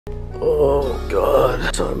Oh god,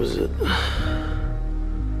 what time is it?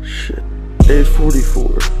 Shit,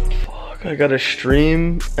 8:44. Fuck, I gotta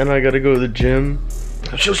stream and I gotta go to the gym.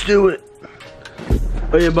 Let's just do it.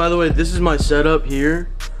 Oh yeah, by the way, this is my setup here.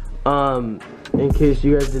 In case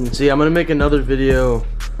you guys didn't see, I'm gonna make another video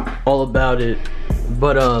all about it.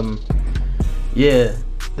 But yeah,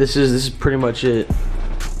 this is pretty much it.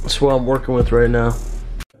 That's what I'm working with right now.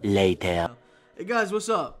 Later. Hey guys, what's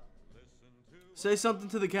up? Say something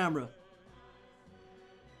to the camera.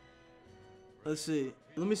 Let's see.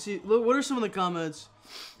 Let me see. Look, what are some of the comments?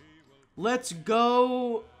 Let's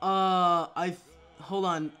go. Hold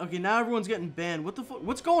on. Okay, now everyone's getting banned. What the fuck?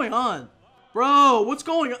 What's going on? Bro, what's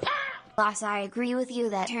going on? Boss, I agree with you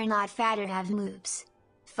that you're not fat or have moves.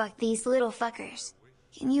 Fuck these little fuckers.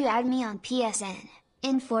 Can you add me on PSN?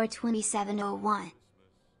 In 42701.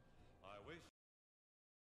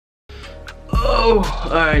 Oh,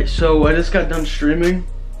 alright, so I just got done streaming.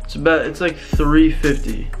 It's like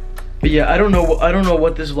 3:50. But yeah, I don't know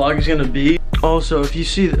what this vlog is gonna be. Also, if you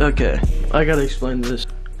see, okay, I gotta explain this.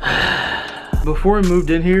 Before I moved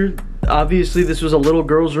in here, obviously this was a little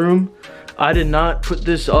girl's room. I did not put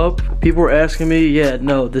this up. People were asking me, yeah,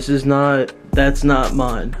 no, that's not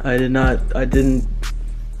mine. I didn't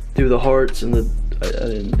do the hearts and I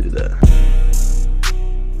didn't do that.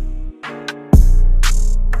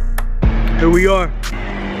 Here we are.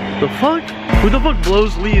 The fuck? Who the fuck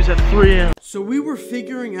blows leaves at 3 AM? So we were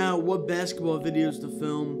figuring out what basketball videos to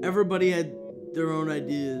film. Everybody had their own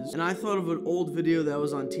ideas. And I thought of an old video that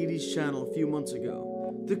was on TD's channel a few months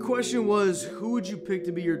ago. The question was, who would you pick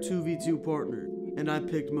to be your 2v2 partner? And I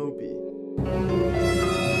picked Mopey.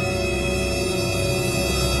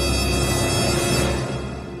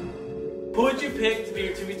 Who would you pick to be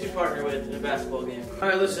your 2v2 partner with in a basketball game?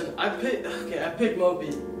 Alright, listen, I picked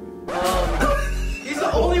Mopey. He's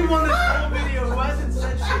the only one in this whole video who hasn't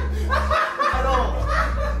said shit at all.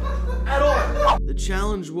 At all. The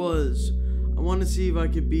challenge was, I wanted to see if I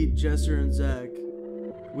could beat Jesser and Zach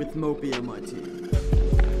with Mopey on my team.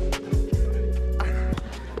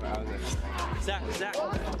 Zach.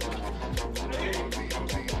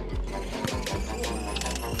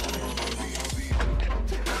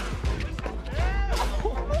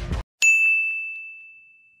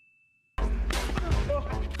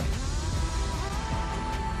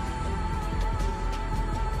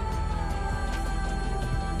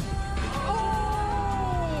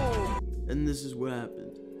 And this is what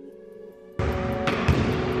happened.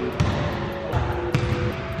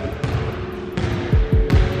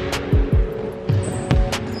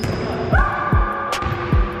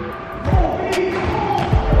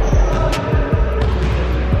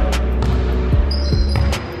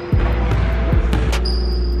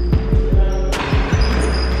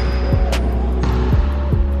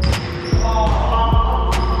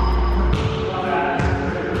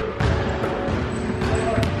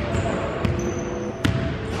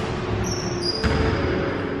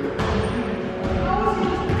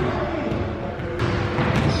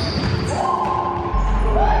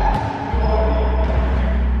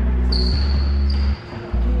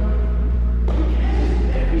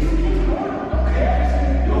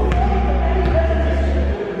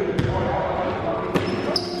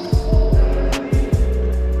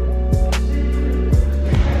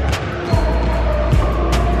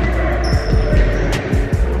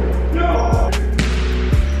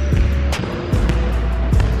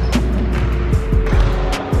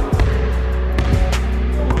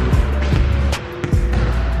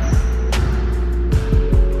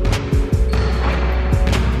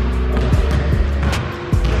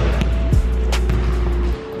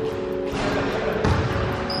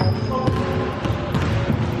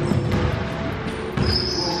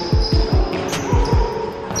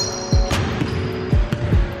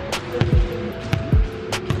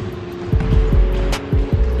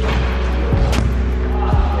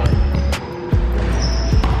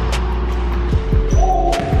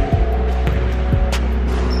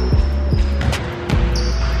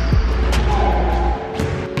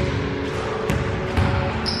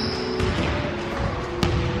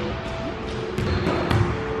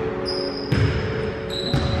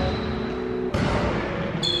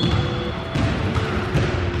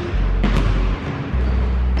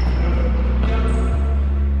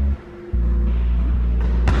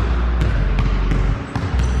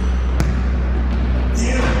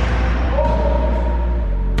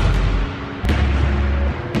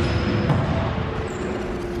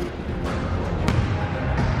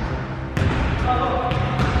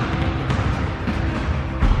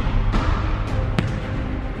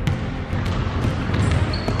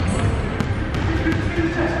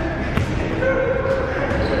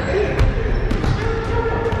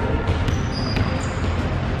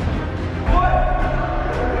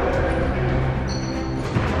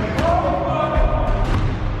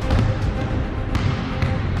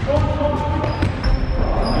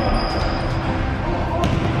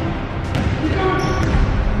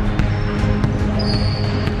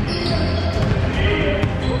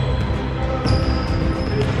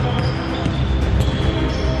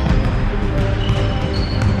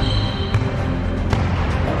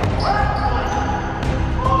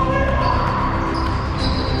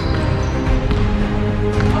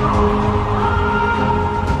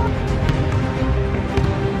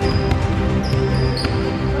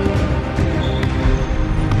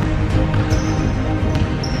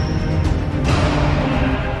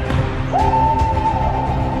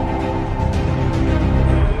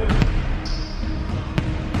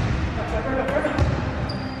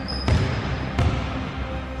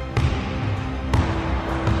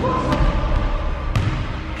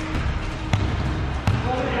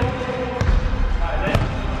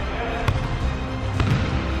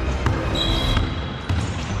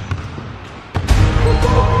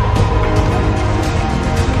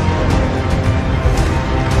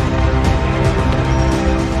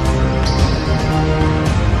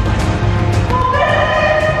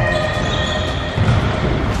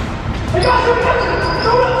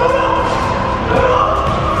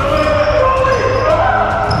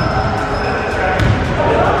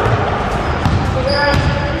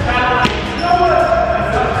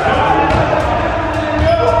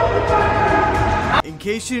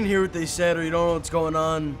 said or you don't know what's going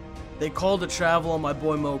on. They called a travel on my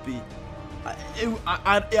boy Mopey.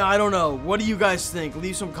 I don't know. What do you guys think?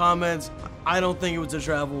 Leave some comments. I don't think it was a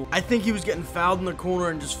travel. I think he was getting fouled in the corner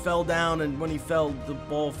and just fell down, and when he fell, the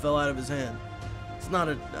ball fell out of his hand. It's not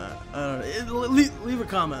a, I don't know. Leave a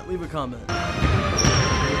comment. Leave a comment.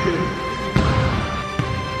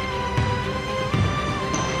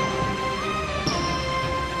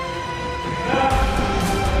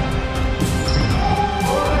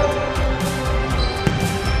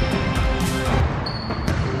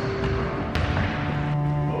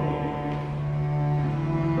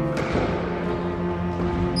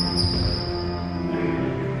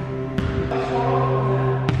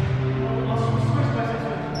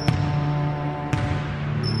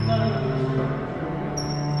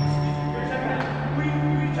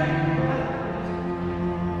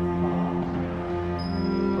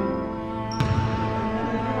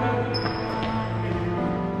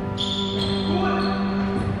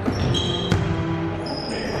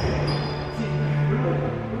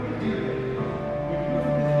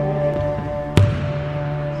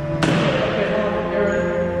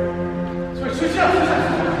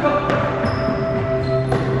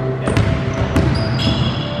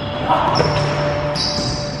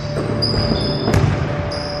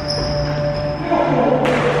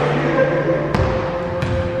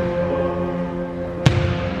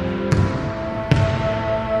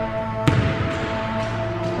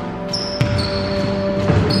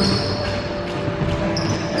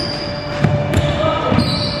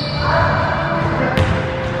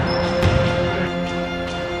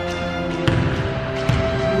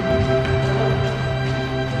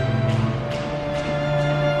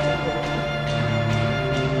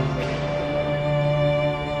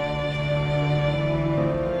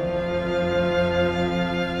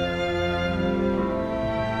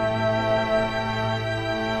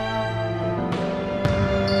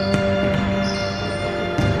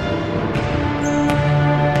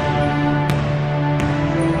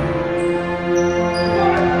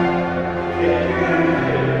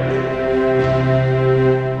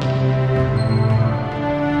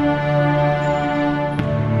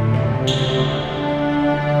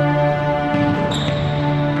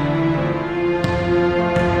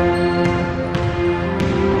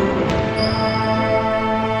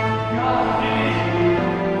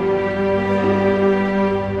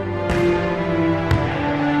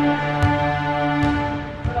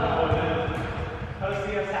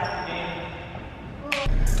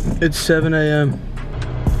 It's 7 a.m.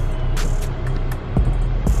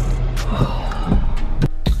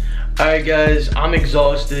 Alright guys, I'm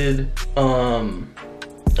exhausted. I'm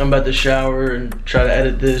about to shower and try to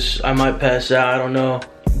edit this. I might pass out, I don't know.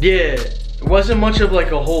 Yeah, it wasn't much of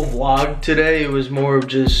like a whole vlog today. It was more of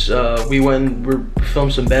just, we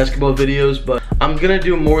filmed some basketball videos, but I'm gonna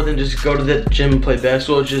do more than just go to the gym and play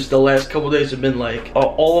basketball. It's just the last couple days have been like,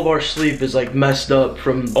 all of our sleep is like messed up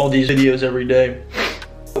from all these videos every day.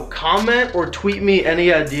 Comment or tweet me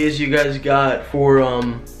any ideas you guys got for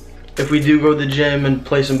if we do go to the gym and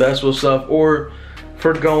play some basketball stuff, or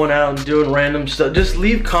for going out and doing random stuff. Just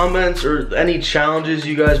leave comments or any challenges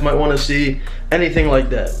you guys might want to see, anything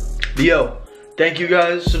like that. But yo, thank you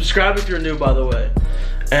guys. Subscribe if you're new, by the way,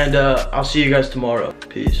 and I'll see you guys tomorrow.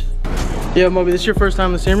 Peace. Yeah, Moby, this is your first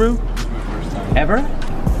time in the same room? This is my first time. Ever?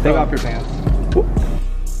 Take off your pants.